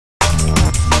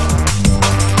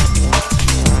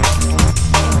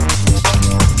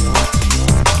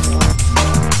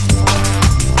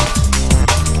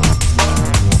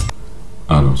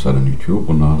وسهلا يوتيوب.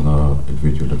 والنهارده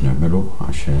الفيديو اللي بنعمله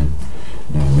عشان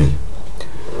نعمل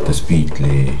تثبيت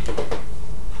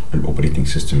للاوبريتنج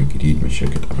سيستم الجديد من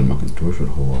شركة ابل ماكنتوش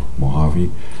اللي هو موهافي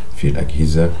في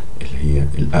الاجهزة اللي هي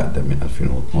الاقدم من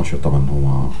 2012. طبعا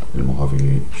هو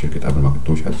الموهافي شركة ابل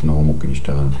ماكنتوش قالت ان هو ممكن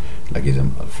يشتغل الاجهزة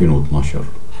من 2012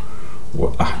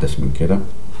 واحدث من كده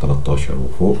 13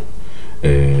 وفوق.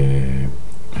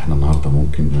 احنا النهارده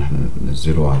ممكن ان احنا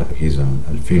ننزله على اجهزه من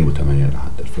 2008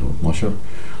 لحد 2012،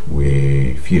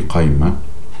 وفي قائمه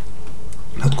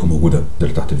هتكون موجوده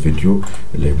تحت الفيديو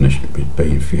اللي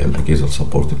بتبين فيها الاجهزه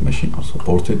السبورتد ماشين او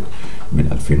سبورتد من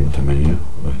 2008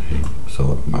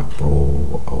 سواء ماك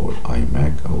برو او الاي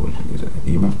ماك او الاجهزه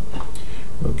القديمه.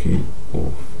 اوكي،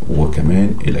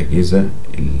 وكمان الاجهزه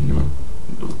اللي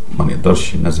ما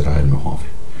نقدرش ننزل على الموهافي.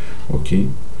 اوكي،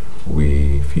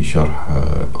 وفي شرح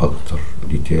اكتر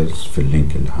ديتيلز في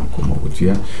اللينك اللي هنكون موجود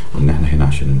فيها. ان احنا هنا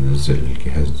عشان ننزل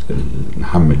الجهاز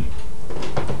نحمل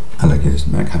على جهاز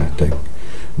ماك هنحتاج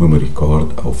ميموري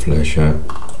كارد او فلاشة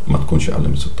ما تكونش اقل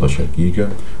من 16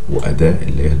 جيجا، واداة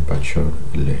اللي هي الباتشر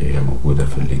اللي هي موجودة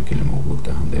في اللينك اللي موجود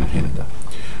ده عندنا هنا ده.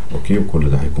 اوكي، وكل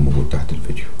ده هيكون موجود تحت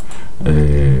الفيديو.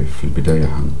 في البداية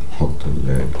هنحط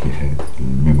الجهاز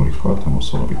الميموري كارد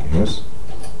هنوصلها بالجهاز.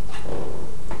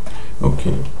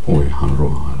 اوكي،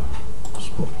 وهنروح على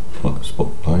سبوت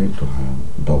لايت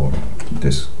وهندور على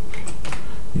ديسك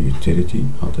يوتيليتي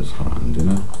هتظهر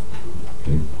عندنا.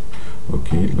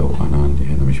 اوكي، لو انا عندي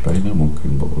هنا مش باينه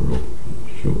ممكن بقول له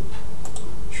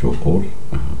شو اول.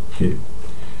 اوكي،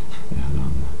 احنا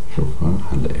هنشوفها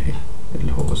هنلاقي اهي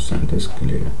اللي هو الساند ديسك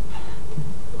اللي هي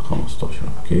 15.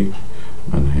 اوكي،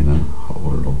 انا هنا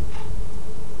هقول له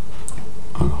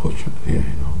انا هخش هي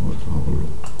هنا هقول له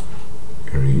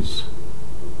erase،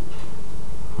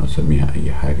 هسميها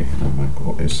اي حاجة هنا ماك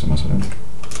او اس مثلا،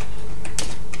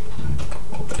 ماك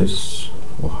او اس،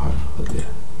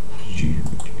 وهخليها جي دي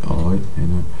اي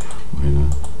هنا وهنا.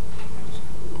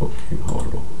 اوكي، هقول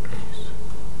له erase،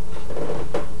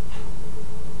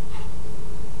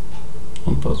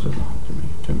 انتظر لحد ما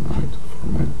يتم اعادة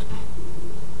الفورمات.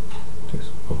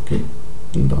 اوكي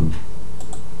done.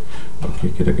 اوكي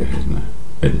كده جهزنا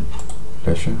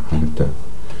الفلاشة. هنبدأ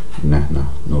ان احنا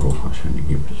نروح عشان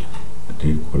نجيب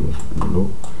دي كله، نعمله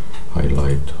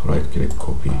هايلايت رايت كليك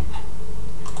كوبي،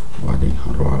 وبعدين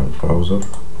هنروح على البراوزر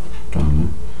بتاعنا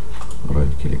رايت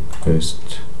كليك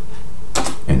بيست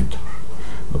انتر.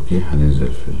 اوكي،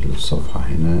 هننزل في الصفحة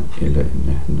هنا الى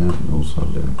ان احنا نوصل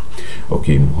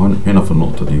اوكي هنا في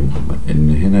النقطة دي مهمة ان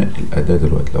هنا الاداة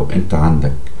دلوقتي لو انت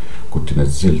عندك كنت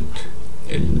نزلت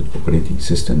الاوبريتنج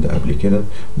سيستم ده قبل كده،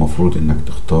 مفروض انك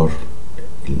تختار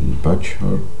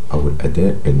الباتشر او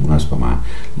الاداة المناسبة معاه،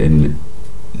 لان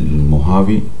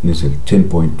الموهافي نزل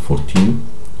 10.14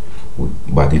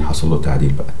 وبعدين حصل له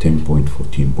تعديل بقى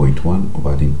 10.14.1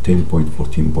 وبعدين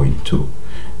 10.14.2.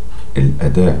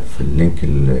 الاداء في اللينك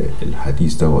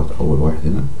الحديث دوت اول واحد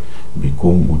هنا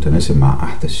بيكون متناسب مع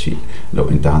احدث شيء. لو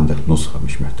انت عندك نسخة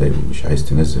مش محتاج مش عايز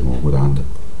تنزل موجودة عندك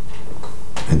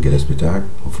الجهاز بتاعك،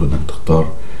 المفروض انك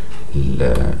تختار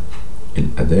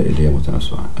الأداة اللي هي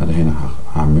متناسبة. أنا هنا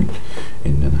هعمل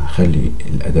إن أنا هخلي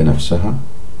الأداة نفسها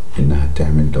إنها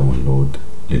تعمل داونلود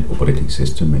للأوبريتنج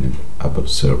سيستم من الأبل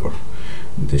سيرفر.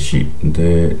 ده شيء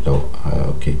ده لو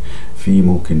أوكي. في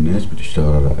ممكن ناس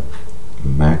بتشتغل على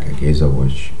ماك أجهزة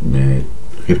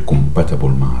غير كومباتبل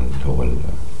مع اللي هو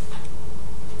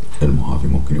الموهافي،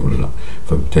 ممكن يقولوا لأ،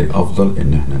 فبالتالي أفضل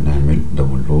إن إحنا نعمل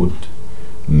داونلود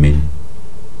من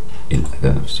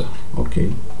الأداة نفسها. اوكي،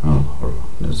 انا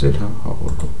هنزلها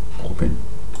هقول له اوبن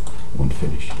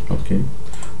ونفنش. اوكي،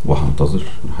 وهنتظر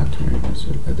لحد ما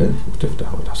ينزل الأداة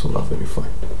وتفتح وتحصل لها فيريفاي.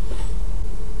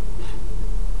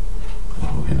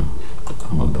 اهو هنا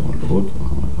عمل داونلود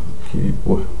وعمل اوكي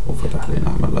وفتح لنا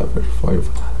عمل لها فيريفاي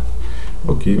وفتح لنا.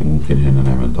 اوكي، ممكن هنا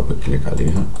نعمل دبل كليك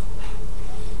عليها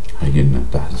هيجي لنا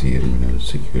تحذير من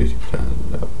السكيورتي بتاع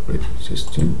الاوبريتنج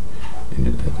سيستم ان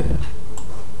الأداة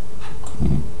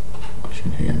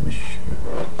عشان هي مش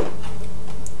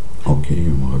اوكي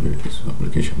موهافي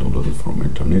ابلكيشن داونلود فروم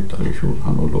انترنت شو.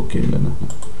 هنقول له اوكي لان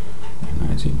احنا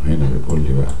عايزين. هنا بيقول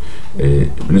لي بقى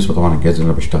بالنسبه طبعا الجهاز اللي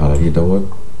انا بشتغل عليه دوت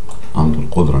عنده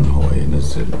القدره ان هو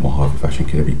ينزل موهافي، فعشان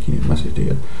كده بيجيني المسج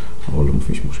ديت. اقول له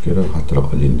مفيش مشكله، حتى لو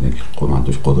قال لي ان ما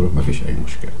عندوش قدره مفيش اي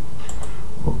مشكله.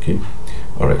 اوكي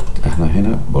alright، احنا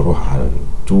هنا بروح على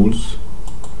التولز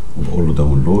وبقول له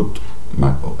داونلود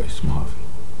ماك او اس موهافي.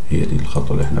 هي دي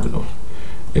الخطوة اللي احنا بنقولها.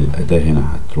 الأداة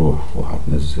هنا هتروح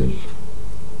وهتنزل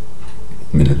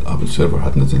من الأبل سيرفر،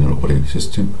 هتنزل الأوبريتنج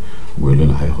سيستم ويقول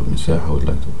لنا هياخد مساحة ويقول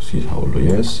لك تفاصيل. هقول له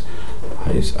يس.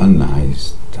 هيسألنا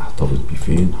عايز تحتفظ بيه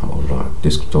فين، هقول له على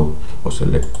الديسكتوب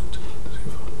وسلكت.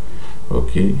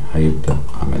 اوكي هيبدأ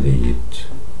عملية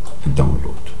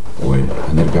الداونلود،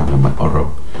 وهنرجع لما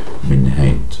نقرب من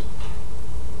نهاية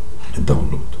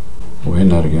الداونلود.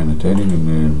 وهنا رجعنا تاني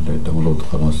لان الداونلود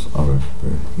خلاص قرب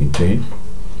ينتهي.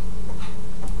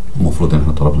 المفروض ان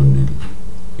احنا طلبنا ان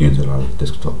ينزل على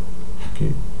الديسكتوب.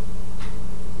 اوكي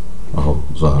اهو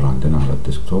ظهر عندنا على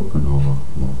الديسكتوب ان هو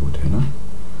موجود هنا،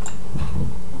 اهو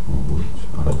موجود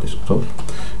على الديسكتوب.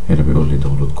 هنا بيقول لي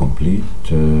داونلود كومبليت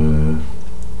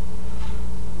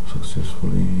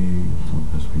successfully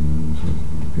has been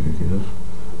كده.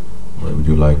 would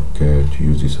you like to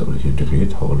use this ability to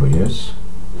integrate؟ هقول له yes.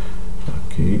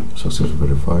 اوكي successfully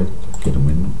verified، اتأكدوا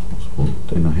منه مظبوط.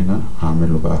 هنا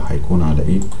هعمل له بقى هيكون على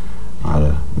ايه؟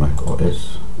 على ماك او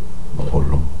اس. بقول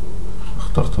له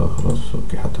اخترتها خلاص.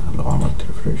 اوكي حتى لو عملت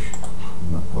ريفريش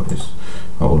ماك او اس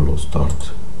هقول له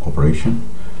ستارت اوبريشن،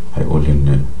 هيقول لي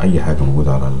ان اي حاجه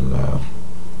موجوده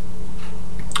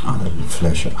على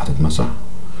الفلاشه هتتمسح.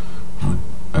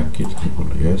 اكيد هنقول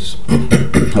له يس.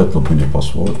 هيطلب مني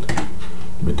الباسورد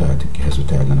بتاعه الجهاز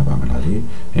بتاعي اللي انا بعمل عليه.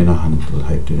 هنا هننتظر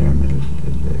هيبتدي يعمل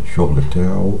الشغل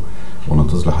بتاعه،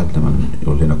 وننتظر لحد ما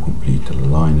يقول لنا كومبليت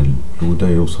اللاين البلو ده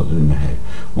يوصل للنهايه.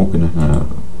 ممكن احنا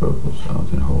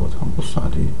عاوزين هو هنبص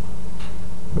عليه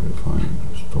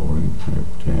verifying restoring،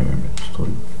 هيبتدي يعمل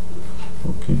restoring.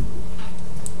 اوكي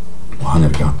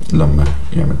وهنرجع لما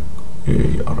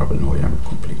يقرب ان هو يعمل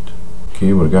كومبليت.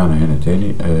 اوكي ورجعنا هنا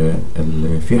تاني.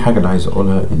 في حاجه اللي عايز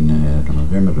اقولها ان لما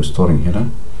بيعمل ريستورنج هنا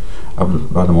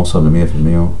بعد ما وصل ل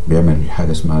 100% بيعمل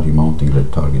حاجه اسمها ريماونتنج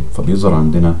للتارجت، فبيظهر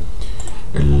عندنا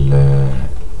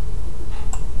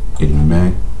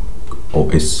الماك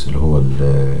او اس اللي هو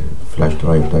الفلاش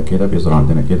درايف ده كده بيظهر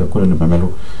عندنا كده. كل اللي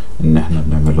بنعمله ان احنا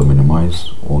بنعمل له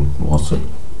مينيمايز ونوصل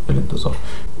الانتظار.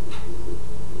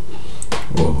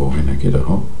 وهو هنا كده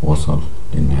اهو وصل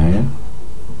للنهايه.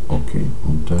 اوكي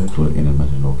وانتهت ولقينا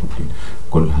المسج اللي هو كومبليت.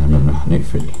 كل اللي هنعمله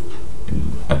هنقفل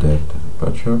الاداه بتاعت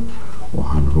الباتشر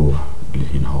وهنروح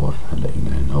هنا هو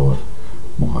هنلاقينا هنا هو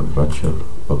موهافي باتشر.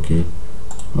 اوكي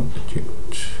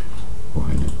اجيبت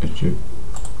وهنا اجيبت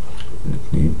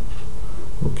الاثنين.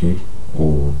 اوكي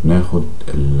وبناخد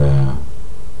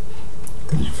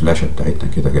الفلاشة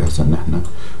بتاعتنا كده جاهزة ان احنا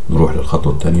نروح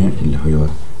للخطوة التانية اللي هي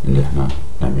اللي احنا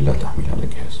نعمل لها تحميل على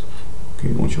الجهاز.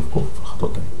 اوكي ونشوفكم في الخطوة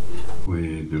التانية.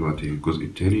 ودلوقتي الجزء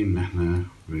التاني ان احنا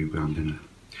بيبقى عندنا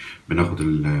بناخد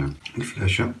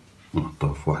الفلاشة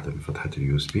ونحطها في واحدة من فتحات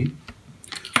اليو اس بي،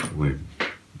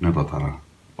 ونضغط على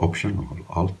اوبشن او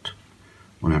الالت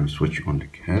ونعمل سويتش اون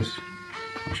للجهاز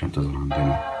عشان تظهر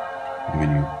عندنا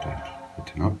المنيو بتاع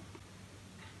البوتن اب.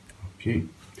 اوكي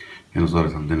هنا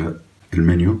ظهرت عندنا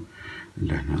المنيو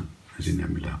اللي احنا عايزين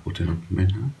نعمل لها بوتن اب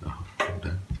منها اهو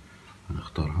ده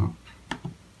هنختارها.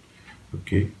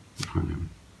 اوكي هنعمل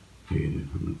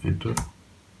انتر.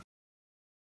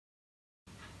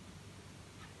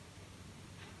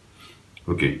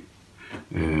 اوكي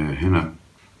هنا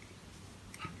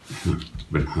احنا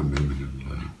بنحمل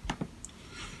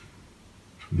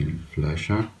من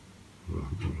الفلاشة،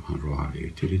 هنروح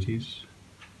على utilities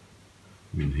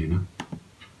من هنا،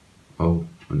 او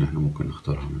ان احنا ممكن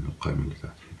نختارها من القائمة اللي تحت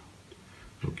هنا.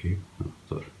 اوكي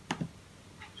هنختار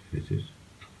utilities.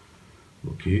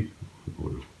 اوكي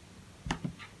نقول له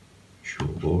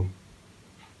show all.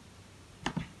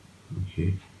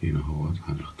 اوكي هنا هو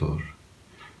هنختار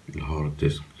الهارد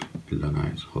ديسك اللي انا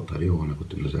عايز احط عليه، وانا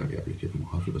كنت ملزق عليه قبل كده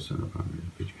موهافي بس انا بعمل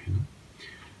الفيديو هنا.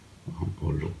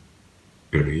 وهنقول له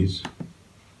erase.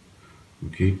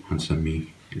 اوكي هنسميه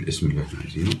الاسم اللي احنا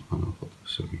عايزينه، انا هفضل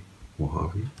اسميه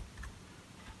موهافي.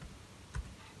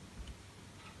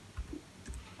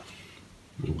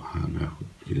 وهناخد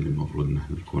اللي المفروض ان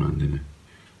احنا يكون عندنا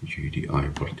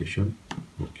GDI partition.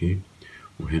 اوكي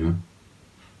وهنا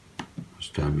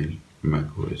هستعمل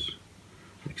macOS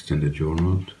extended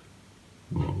journal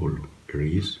واقول له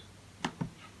erase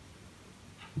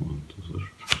وانتظر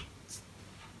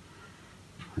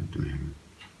لحد ما يعمل.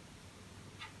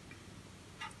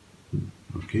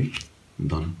 اوكي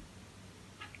done.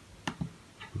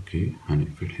 اوكي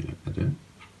هنقفل هنا الأداة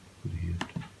ديت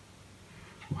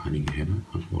وهنيجي هنا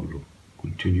هنقول له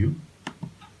continue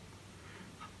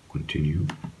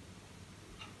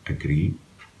agree.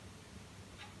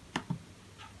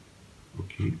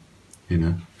 اوكي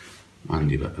هنا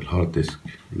عندي بقى الهارد ديسك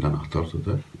اللي انا اخترته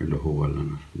ده اللي هو اللي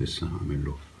انا لسه هعمل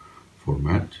له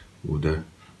فورمات، وده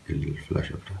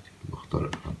الفلاشة بتاعتي. بختار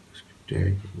الهارد ديسك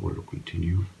بتاعي واقول له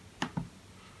continue.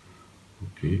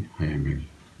 اوكي هيعمل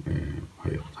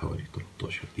هياخد حوالي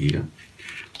 13 دقيقة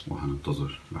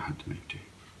وهننتظر لحد ما ينتهي.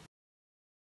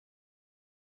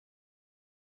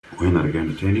 وهنا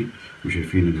رجعنا تاني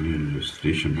وشايفين ان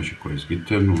الانستليشن ماشي كويس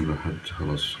جدا، ولحد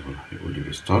خلاص هو هيقول لي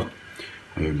ريستارت،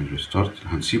 هيعمل ريستارت.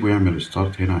 هنسيبه يعمل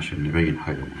ريستارت هنا عشان نبين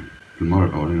حاجة مهمة. المرة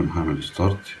الأولانية لما هعمل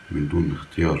ريستارت من دون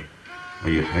اختيار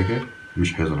أي حاجة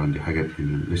مش هيظهر عندي حاجة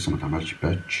إن لسه ما اتعملش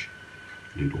باتش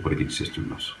للأوبريتنج سيستم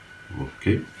نفسه.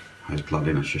 أوكي، هيطلع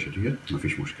لنا الشاشة ديت،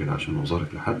 مفيش مشكلة عشان لو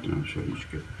ظهرت لحد مش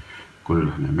مشكلة. كل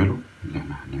اللي هنعمله إن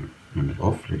إحنا هنعمل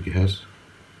أوف للجهاز.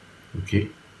 أوكي،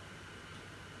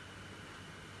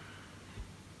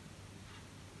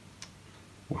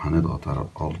 وهنضغط على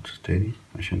الألت تاني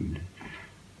عشان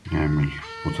نعمل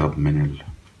متاب من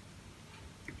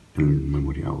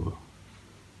الميموري أو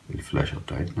الفلاشة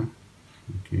بتاعتنا.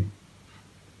 أوكي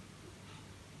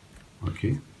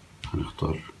أوكي،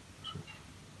 هنختار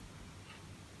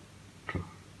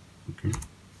أوكي.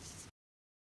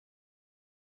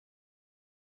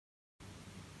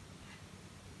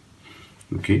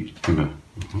 أوكي كده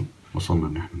وصلنا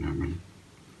إن إحنا نعمل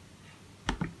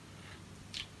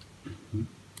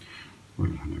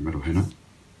واللي هنعمله هنا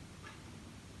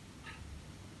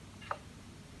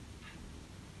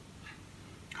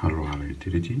هنروح على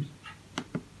utility.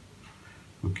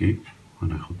 أوكي،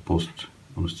 هناخد post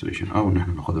installation أو إن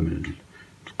إحنا ناخدها من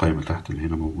القائمة تحت اللي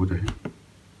هنا موجودة هنا.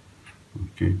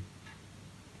 أوكي،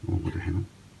 موجودة هنا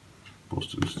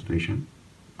post installation،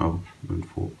 أو من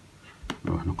فوق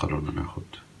لو إحنا قررنا ناخد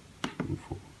من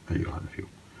فوق أي واحدة فيهم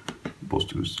post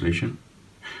installation.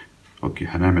 اوكي،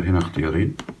 هنعمل هنا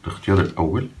اختيارين. الاختيار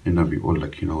الاول هنا بيقول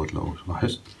لك هنا لو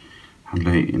لاحظت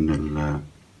هنلاقي ان ال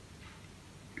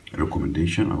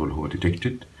recommendation او اللي هو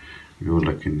detected بيقول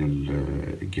لك ان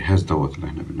الجهاز دوت اللي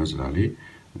احنا بننزل عليه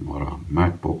وراه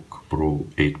MacBook Pro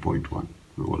 8.1.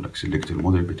 بيقول لك select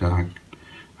الموديل بتاعك،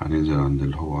 هننزل عند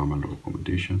اللي هو عمل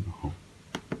recommendation اهو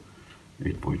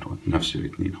 8.1 نفس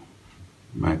الاتنين اهو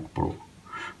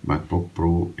MacBook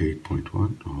Pro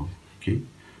 8.1 اهو. اوكي،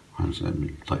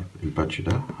 هنعمل طيب الباتش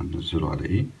ده هننزله على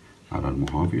ايه؟ على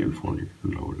الموهافي الفوليوم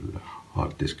اللي هو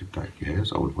الهارد ديسك بتاع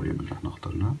الجهاز او الفوليوم اللي احنا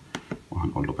اخترناه،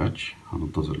 وهنقول له باتش.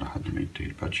 هننتظر لحد ما ينتهي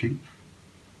الباتشنج.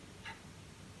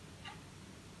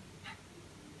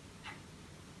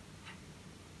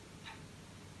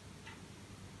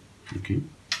 اوكي،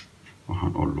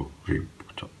 وهنقول له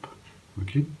ريبوت اب.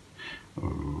 اوكي،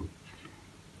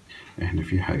 احنا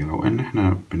في حاجه لو ان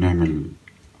احنا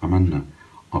عملنا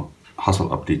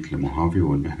حصل ابديت لموهافي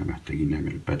وان احنا محتاجين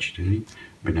نعمل باتش تاني،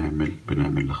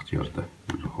 بنعمل الاختيار ده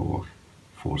اللي هو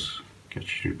فورس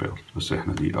كاتش ريبيلد، بس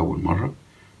احنا دي اول مره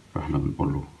فاحنا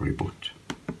بنقول له ريبوت.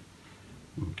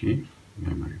 اوكي،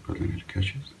 نعمل ريبيلد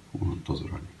للكاتشز وننتظر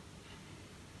عليه.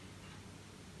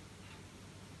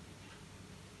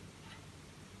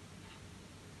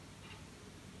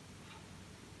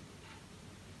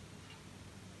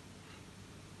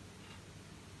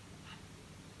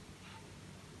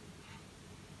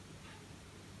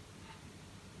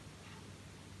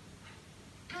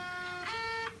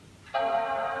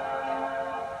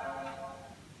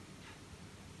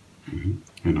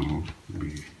 هنا هو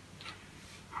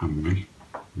بيحمل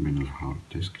من الهارد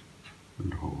ديسك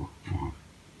اللي هو موهافي.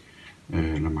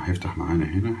 لما هيفتح معانا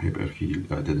هنا هيبقى فيه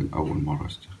الإعداد الأول مرة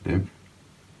استخدام.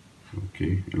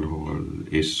 أوكي، اللي هو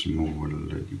الاسم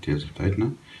والديتيلز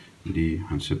بتاعتنا دي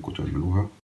هنسيبكم تعملوها.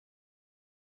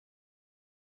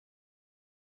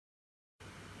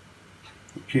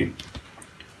 أوكي،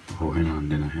 هو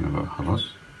هنا بقى خلاص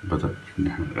بدأ إن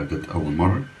احنا الإعداد أول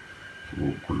مرة،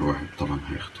 وكل واحد طبعا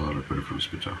هيختار البريفرنس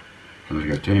بتاعه.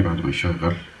 هنرجع تاني بعد ما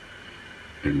يشغل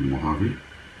الموهافي.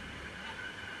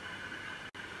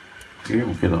 اوكي،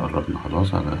 وكده قربنا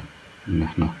خلاص على ان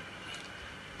احنا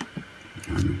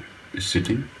يعني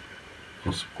السيتنج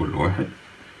خاص بكل واحد.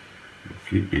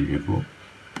 اوكي، اليها.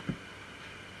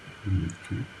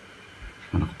 اوكي،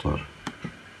 هنختار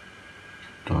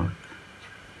دارك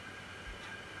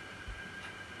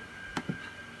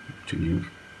كونتينيو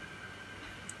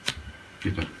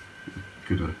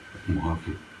كده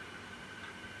موهافي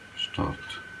start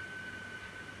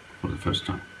for the first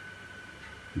time.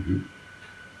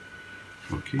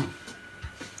 اوكي،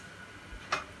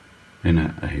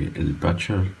 هنا اهي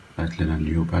الباتشر قالت لنا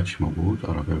نيو باتش موجود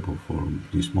are available for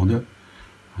this model.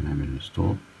 هنعمل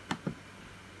install.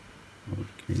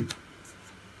 اوكي،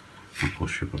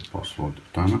 هنخش بالباسورد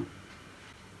بتاعنا.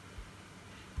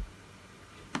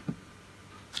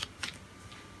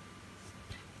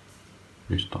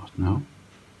 restart now.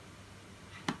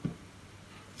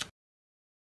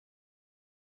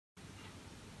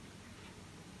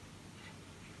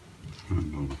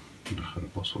 ندخل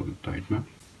الباسورد بتاعتنا.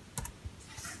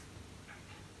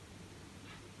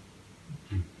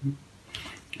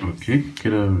 اوكي،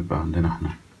 كده يبقى عندنا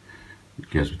احنا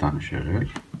الجهاز بتاعنا شغال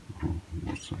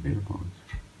بص عليها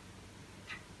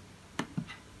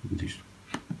دي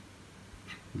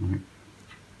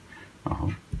اهو،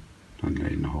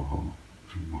 هنلاقي ان هو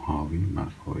موهافي، ماك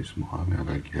او اس موهافي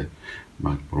على جهاز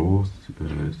ماك برو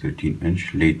 13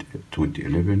 انش ليت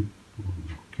 2011.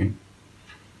 اوكي،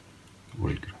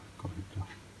 والجرافيك كارد ده.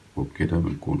 وبكده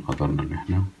بنكون قدرنا ان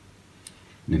احنا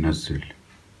ننزل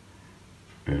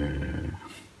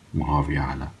موهافي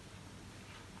على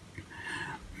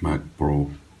ماك برو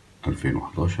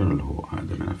 2011 اللي هو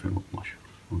اقدم من 2012.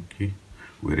 اوكي،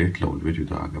 وياريت لو الفيديو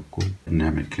ده عجبكم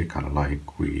نعمل كليك على لايك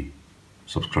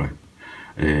وسبسكرايب.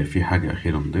 في حاجة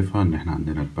أخيرة نضيفها، إن إحنا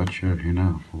عندنا الباتشر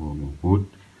هنا هو موجود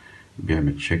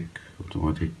بيعمل تشيك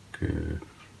أوتوماتيك،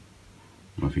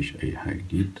 مفيش أي حاجة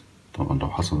جديد. طبعا لو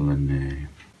حصل إن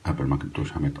أبل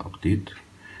ماكنتوش عملت أبديت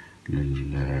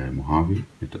للموهافي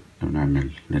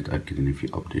نتأكد إن في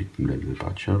أبديت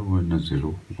للباتشر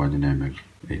وننزله وبعدين نعمل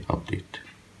أبديت.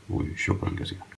 وشكرا جزيلا.